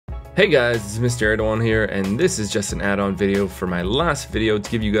Hey guys, it's Mr. Erdoğan here, and this is just an add-on video for my last video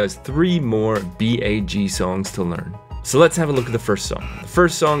to give you guys 3 more BAG songs to learn. So let's have a look at the first song. The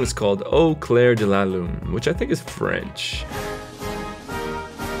first song is called Au clair de la lune, which I think is French.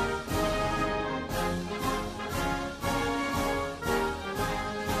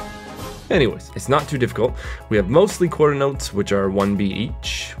 Anyways, it's not too difficult. We have mostly quarter notes, which are 1 beat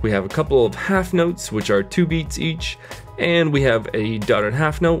each. We have a couple of half notes, which are 2 beats each. And we have a dotted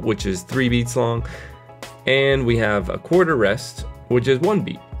half note, which is 3 beats long. And we have a quarter rest, which is 1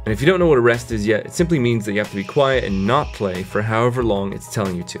 beat. And if you don't know what a rest is yet, it simply means that you have to be quiet and not play for however long it's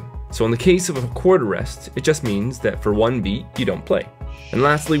telling you to. So in the case of a quarter rest, it just means that for 1 beat, you don't play. And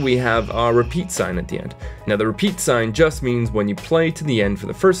lastly, we have our repeat sign at the end. Now the repeat sign just means when you play to the end for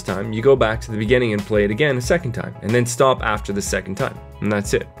the first time, you go back to the beginning and play it again a second time, and then stop after the second time. And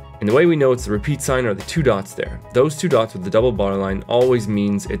that's it. And the way we know it's the repeat sign are the 2 dots there. Those 2 dots with the double bar line always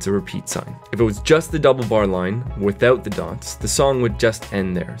means it's a repeat sign. If it was just the double bar line without the dots, the song would just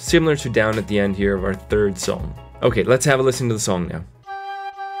end there, similar to down at the end here of our third song. Okay, let's have a listen to the song now.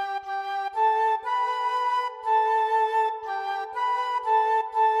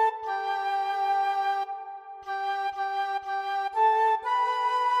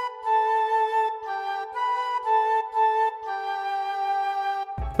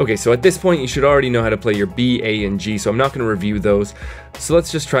 Okay, so at this point you should already know how to play your B, A, and G, so I'm not going to review those. So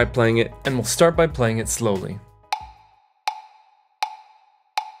let's just try playing it, and we'll start by playing it slowly.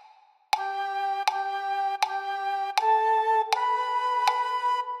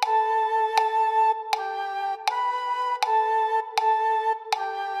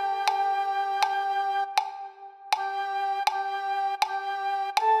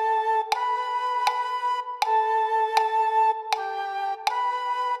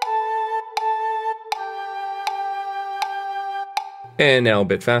 And now a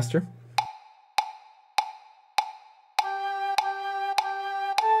bit faster.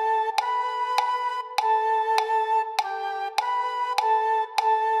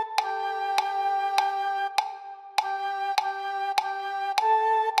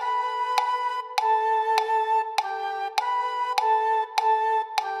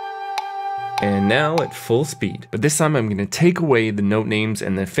 And now at full speed. But this time I'm going to take away the note names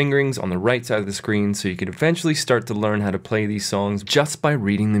and the fingerings on the right side of the screen so you can eventually start to learn how to play these songs just by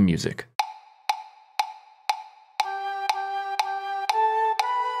reading the music.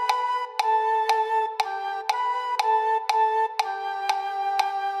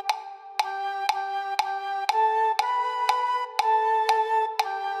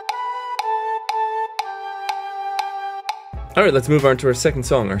 Alright, let's move on to our second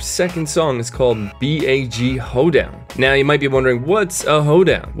song. Our second song is called BAG Hoedown. Now you might be wondering, what's a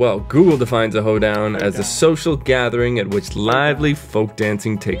hoedown? Well, Google defines a hoedown as a social gathering at which lively folk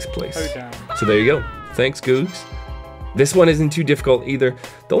dancing takes place. So there you go. Thanks, Googs. This one isn't too difficult either.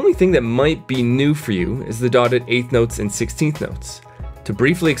 The only thing that might be new for you is the dotted 8th notes and 16th notes. To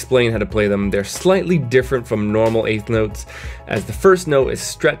briefly explain how to play them, they're slightly different from normal 8th notes, as the first note is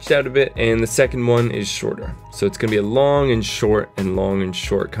stretched out a bit and the second one is shorter. So it's going to be a long and short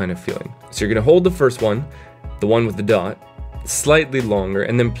kind of feeling. So you're going to hold the first one, the one with the dot, slightly longer,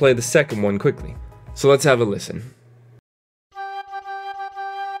 and then play the second one quickly. So let's have a listen.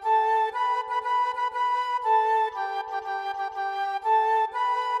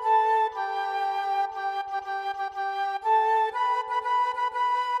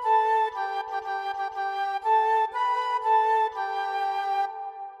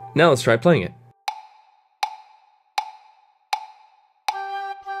 Now let's try playing it.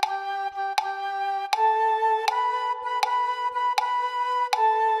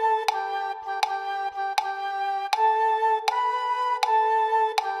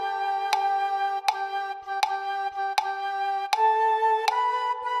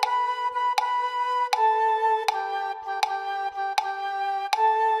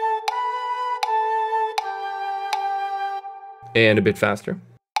 And a bit faster.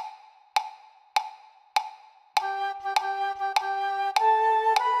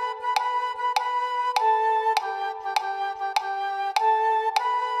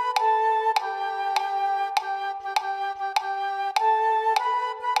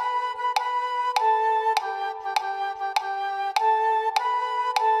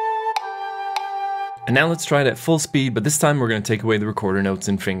 And now let's try it at full speed, but this time we're going to take away the recorder notes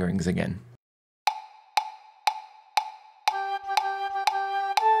and fingerings again.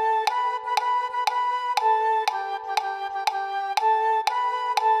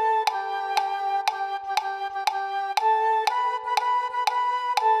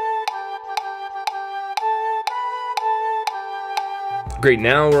 Great,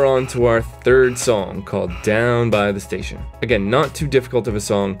 now we're on to our third song called Down by the Station. Again, not too difficult of a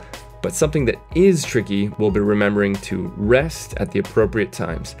song, but something that is tricky will be remembering to rest at the appropriate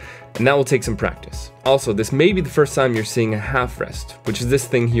times, and that will take some practice. Also, this may be the first time you're seeing a half rest, which is this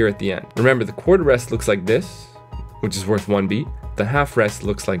thing here at the end. Remember, the quarter rest looks like this, which is worth 1 beat. The half rest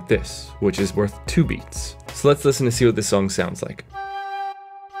looks like this, which is worth 2 beats. So let's listen to see what this song sounds like.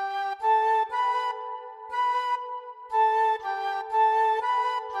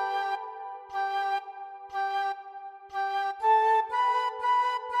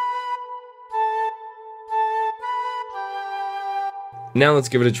 Now let's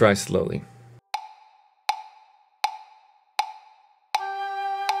give it a try slowly.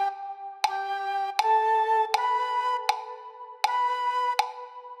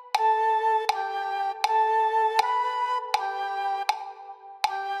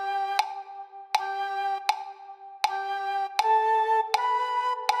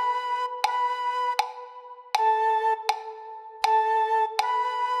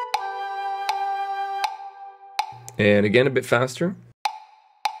 And again, a bit faster.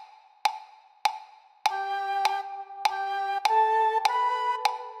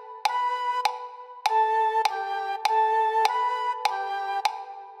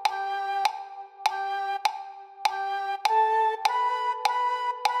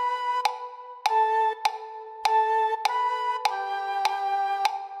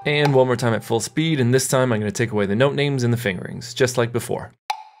 And one more time at full speed, and this time I'm going to take away the note names and the fingerings, just like before.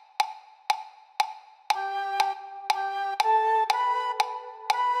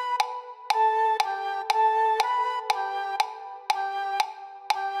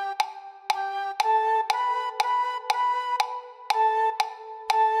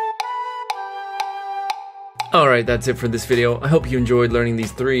 Alright, that's it for this video. I hope you enjoyed learning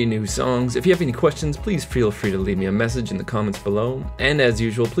these 3 new songs. If you have any questions, please feel free to leave me a message in the comments below. And as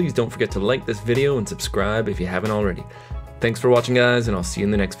usual, please don't forget to like this video and subscribe if you haven't already. Thanks for watching, guys, and I'll see you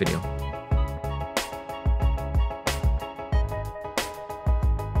in the next video.